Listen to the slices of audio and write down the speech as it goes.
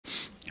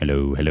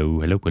Hello,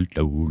 hello, hello, hello,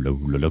 hello,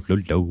 hello, hello,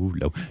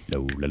 hello,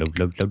 hello,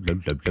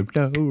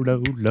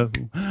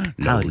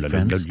 Howdy,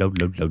 friends.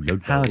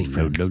 Howdy,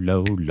 friends.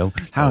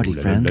 Howdy,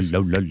 friends.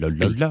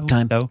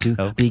 Time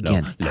to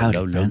begin.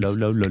 Howdy, friends.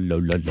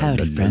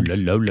 Howdy,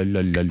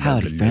 friends.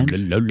 Howdy,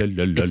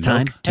 friends. It's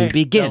time to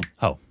begin.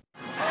 Oh.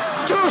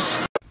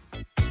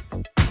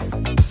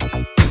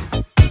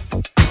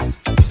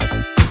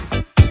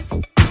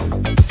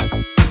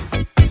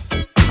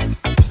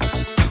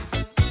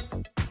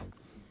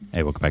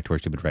 Hey, welcome back to our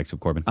Stupid Rex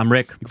of Corbin. I'm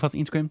Rick. You can follow us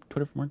on Instagram,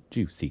 Twitter for more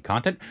juicy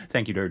content.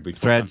 Thank you to everybody.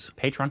 Threads.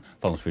 Patreon.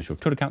 Follow us official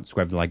Twitter account.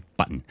 Subscribe to the like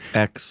button.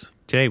 X.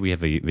 Today we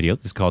have a video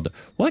that's called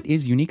 "What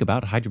is unique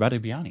about Hyderabadi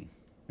Biryani?"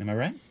 Am I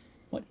right?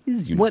 What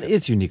is unique? What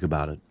is unique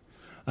about it?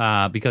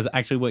 Because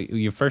actually, what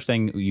your first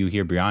thing you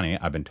hear biryani,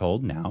 I've been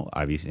told now,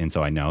 obviously, and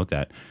so I know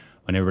that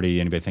when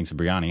anybody thinks of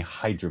biryani,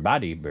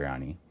 Hyderabadi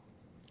biryani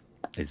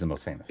is the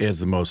most famous. Is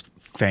the most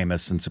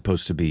famous and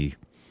supposed to be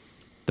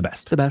The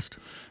best. the best.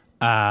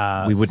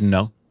 We wouldn't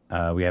know.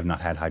 We have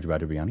not had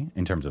Hyderabadi biryani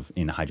in terms of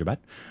in Hyderabad,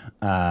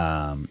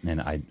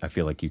 and I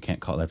feel like you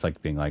can't call that's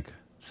like being like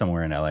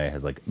somewhere in LA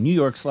has like New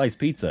York sliced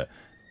pizza.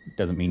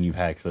 Doesn't mean you've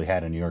actually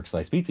had a New York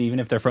sliced pizza, even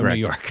if they're from Correct.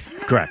 New York.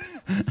 Correct.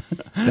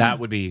 That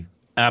would be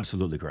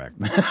absolutely correct.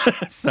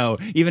 So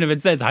even if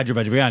it says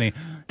Hyderabadi biryani,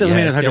 Doesn't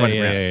mean it's Hyderabadi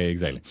yeah, biryani. yeah,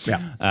 exactly.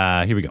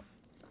 Yeah. Here we go.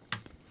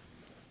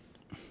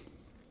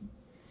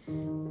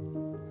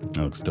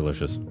 That looks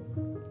delicious.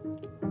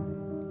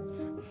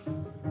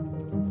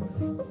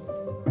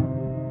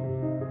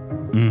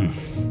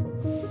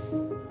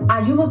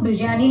 Are you a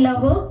biryani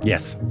lover?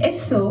 Yes, If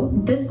so,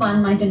 this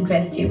one might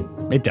interest you.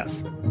 it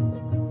does.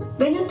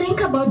 When you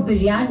think about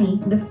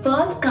biryani, the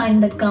first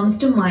kind that comes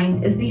to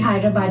mind is the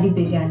Hyderabadi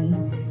biryani.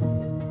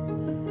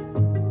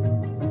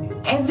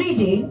 Every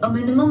day, a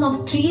minimum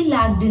of 3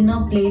 lakh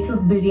dinner plates of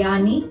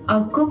biryani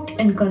are cooked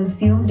and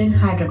consumed in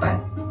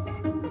Hyderabad.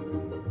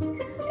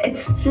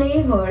 Its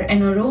flavor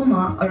and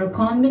aroma are a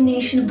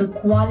combination of the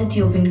quality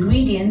of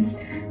ingredients,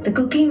 the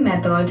cooking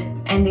method,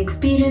 and the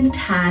experienced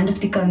hand of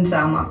the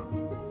consumer.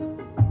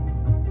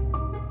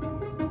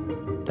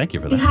 Thank you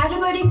for The that.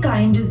 Hyderabadi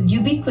kind is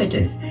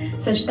ubiquitous,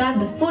 such that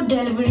the food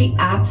delivery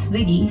app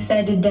Swiggy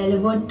said it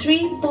delivered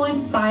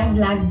 3.5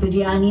 lakh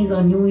biryanis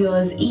on New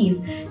Year's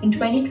Eve in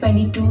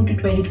 2022 to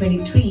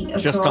 2023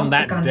 across Just on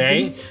that the country,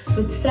 day?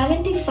 with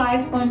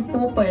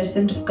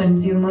 75.4% of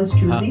consumers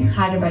choosing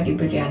Hyderabadi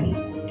biryani.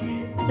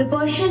 The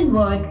Persian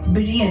word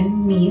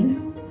biryan means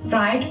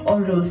fried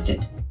or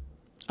roasted.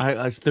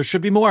 There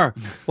should be more.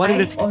 What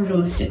did it? Or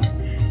roasted.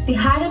 The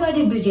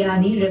Hyderabadi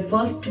biryani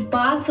refers to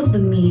parts of the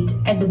meat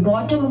at the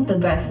bottom of the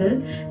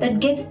vessel that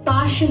gets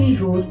partially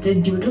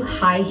roasted due to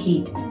high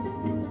heat.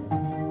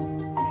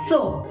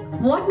 So,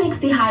 what makes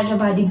the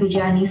Hyderabadi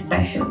biryani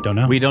special? Don't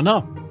know. We don't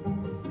know.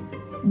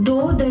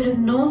 Though there is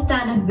no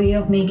standard way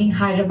of making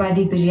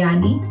Hyderabadi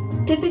biryani,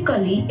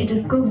 typically it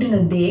is cooked in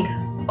a deg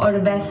or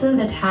a vessel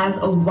that has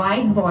a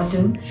wide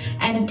bottom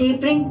and a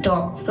tapering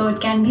top, so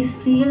it can be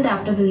sealed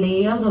after the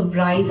layers of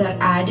rice are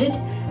added.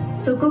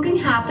 So cooking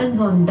happens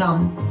on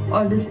dum,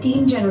 or the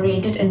steam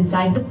generated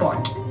inside the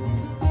pot.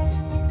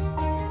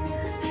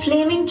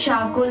 Flaming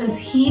charcoal is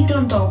heaped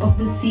on top of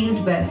the sealed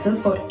vessel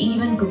for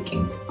even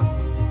cooking.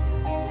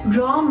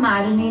 Raw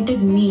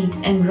marinated meat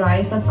and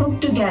rice are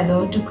cooked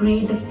together to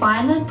create the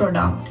final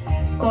product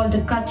called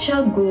the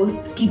kacha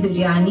ghost ki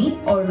biryani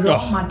or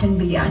raw mutton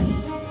biryani.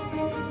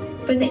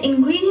 When the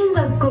ingredients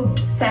are cooked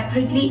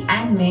separately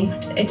and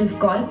mixed, it is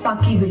called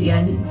pakki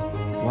biryani.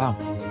 Wow.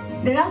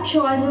 There are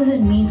choices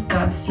in meat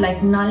cuts like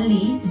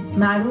nalli,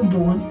 marrow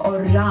bone, or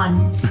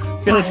ran,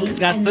 thigh,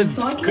 That's and the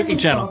assortment cooking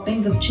of channel.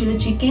 toppings of chili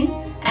chicken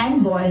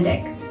and boiled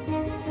egg.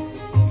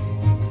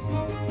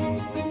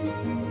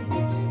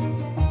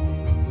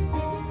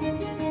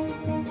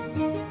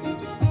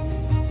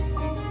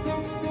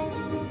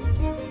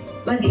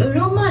 While the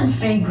aroma and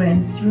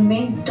fragrance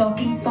remain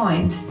talking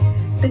points,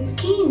 the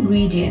key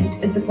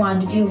ingredient is the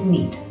quantity of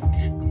meat.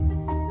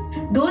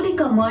 Though the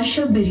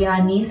commercial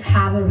biryanis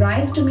have a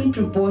rice to meat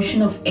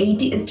proportion of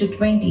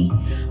 80:20,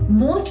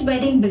 most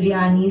wedding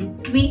biryanis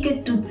tweak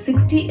it to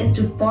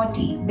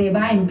 60:40,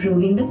 thereby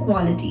improving the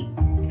quality.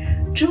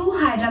 True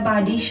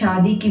Hyderabadi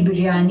Shadi ki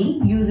biryani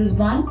uses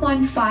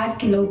 1.5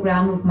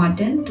 kg of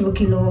mutton to a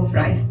kilo of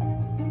rice.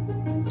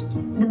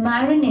 The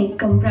marinade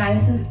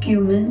comprises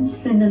cumin,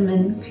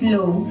 cinnamon,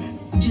 cloves,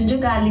 ginger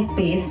garlic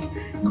paste,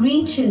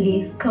 green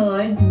chilies,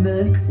 curd,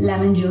 milk,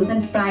 lemon juice,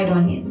 and fried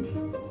onions.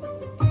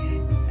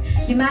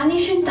 The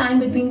marination time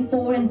between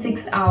 4 and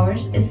 6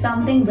 hours is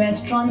something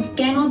restaurants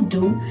cannot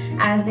do,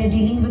 as they're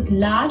dealing with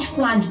large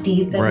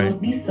quantities that Right.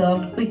 must be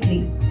served quickly.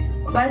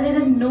 While there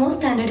is no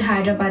standard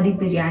Hyderabadi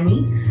biryani,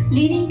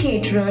 leading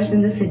caterers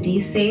in the city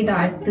say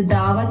that the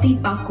Dawati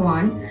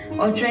Pakwan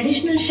or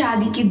traditional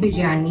Shadi ki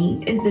biryani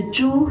is the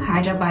true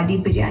Hyderabadi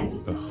biryani.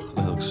 Ugh,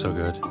 that looks so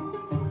good.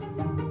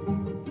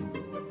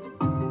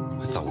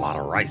 It's a lot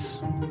of rice.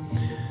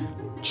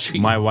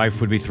 Jeez. My wife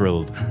would be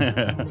thrilled.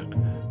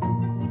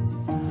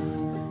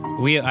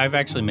 I've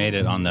actually made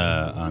it on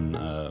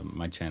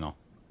my channel,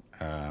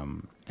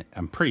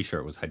 I'm pretty sure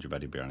it was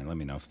Hyderabadi Biryani. Let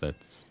me know if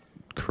that's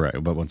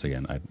correct. But once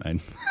again, I'm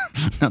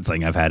not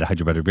saying I've had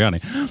Hyderabadi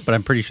Biryani, but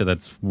I'm pretty sure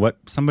that's what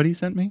somebody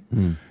sent me.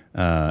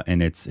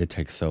 And it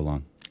takes so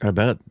long. I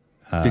bet.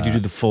 Did you do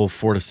the full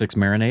 4 to 6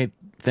 marinade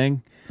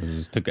thing?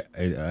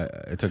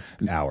 It took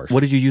hours.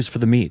 What did you use for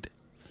the meat?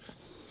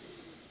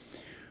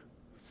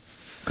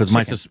 Because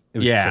my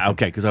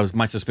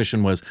my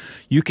suspicion was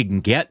you can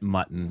get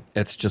mutton.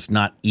 It's just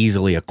not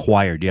easily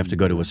acquired. You have to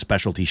go to a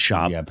specialty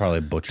shop. Yeah, probably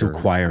a butcher to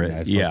acquire it.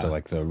 As opposed to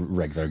like the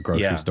regular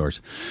grocery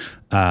stores.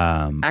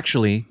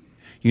 Actually,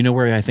 you know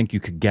where I think you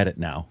could get it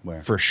now.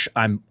 Where?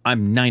 I'm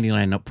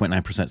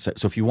 99.9%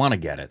 so if you want to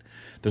get it,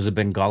 there's a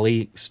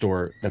Bengali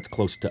store that's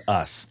close to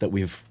us that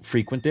we've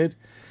frequented,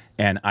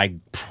 and I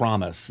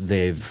promise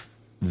they've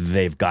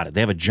got it. They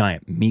have a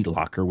giant meat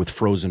locker with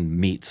frozen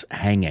meats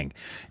hanging,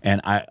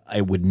 and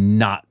I would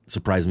not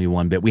surprise me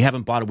one bit. We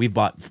haven't bought it. We've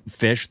bought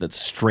fish that's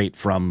straight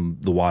from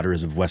the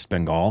waters of West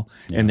Bengal,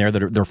 and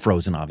they're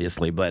frozen,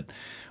 obviously. But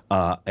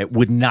it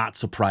would not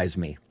surprise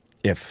me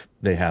if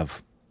they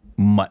have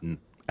mutton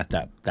at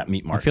that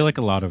meat market. I feel like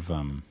a lot of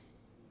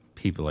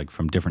people like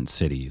from different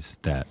cities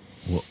that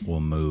will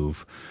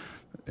move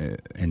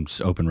and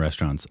open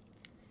restaurants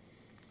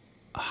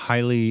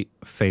highly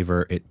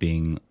favor it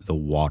being the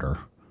water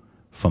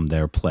from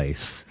their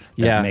place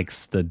that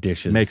makes the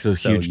dishes makes a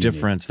so huge unique.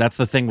 difference. That's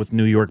the thing with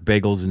New York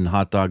bagels and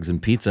hot dogs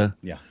and pizza.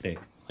 Yeah,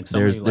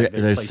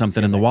 there's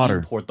something in the water.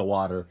 Import the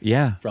water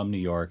from New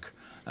York.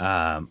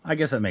 I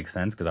guess that makes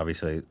sense because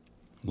obviously a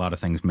lot of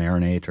things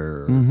marinate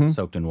or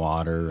soaked in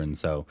water, and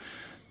so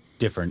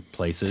different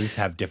places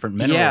have different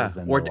minerals.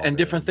 And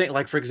different things.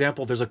 Like, for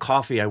example, there's a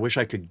coffee. I wish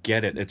I could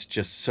get it. It's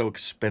just so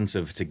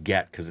expensive to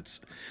get because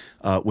it's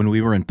when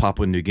we were in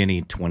Papua New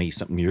Guinea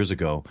 20-something years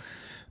ago,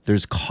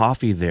 there's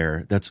coffee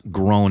there that's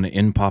grown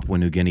in Papua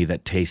New Guinea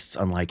that tastes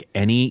unlike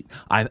any.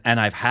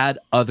 I've had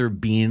other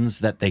beans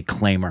that they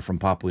claim are from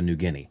Papua New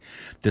Guinea.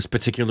 This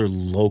particular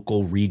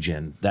local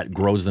region that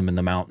grows them in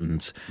the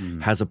mountains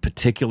has a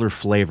particular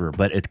flavor,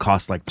 but it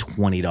costs like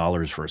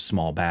 $20 for a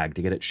small bag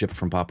to get it shipped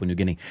from Papua New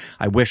Guinea.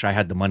 I wish I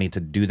had the money to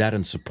do that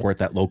and support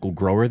that local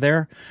grower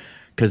there,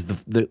 because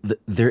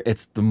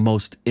it's the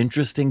most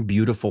interesting,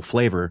 beautiful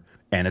flavor,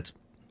 and it's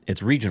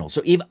regional.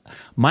 So even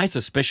my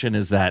suspicion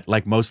is that,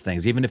 like most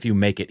things, even if you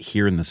make it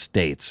here in the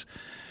States,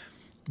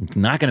 it's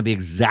not going to be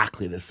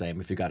exactly the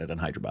same if you got it in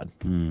Hyderabad.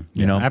 You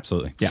know?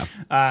 Absolutely.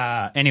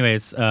 Yeah.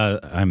 Anyways,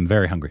 I'm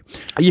very hungry.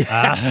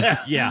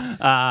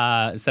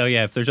 Yeah. So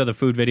yeah, if there's other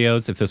food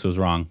videos, if this was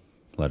wrong,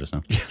 let us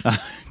know.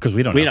 Because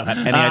we don't have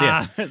any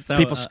idea. So,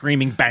 people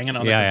screaming, banging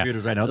on their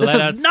computers right now. This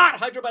is not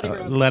Hyderabadi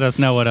Biryani. Let us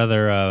know what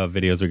other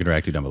videos we can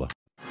direct you down below.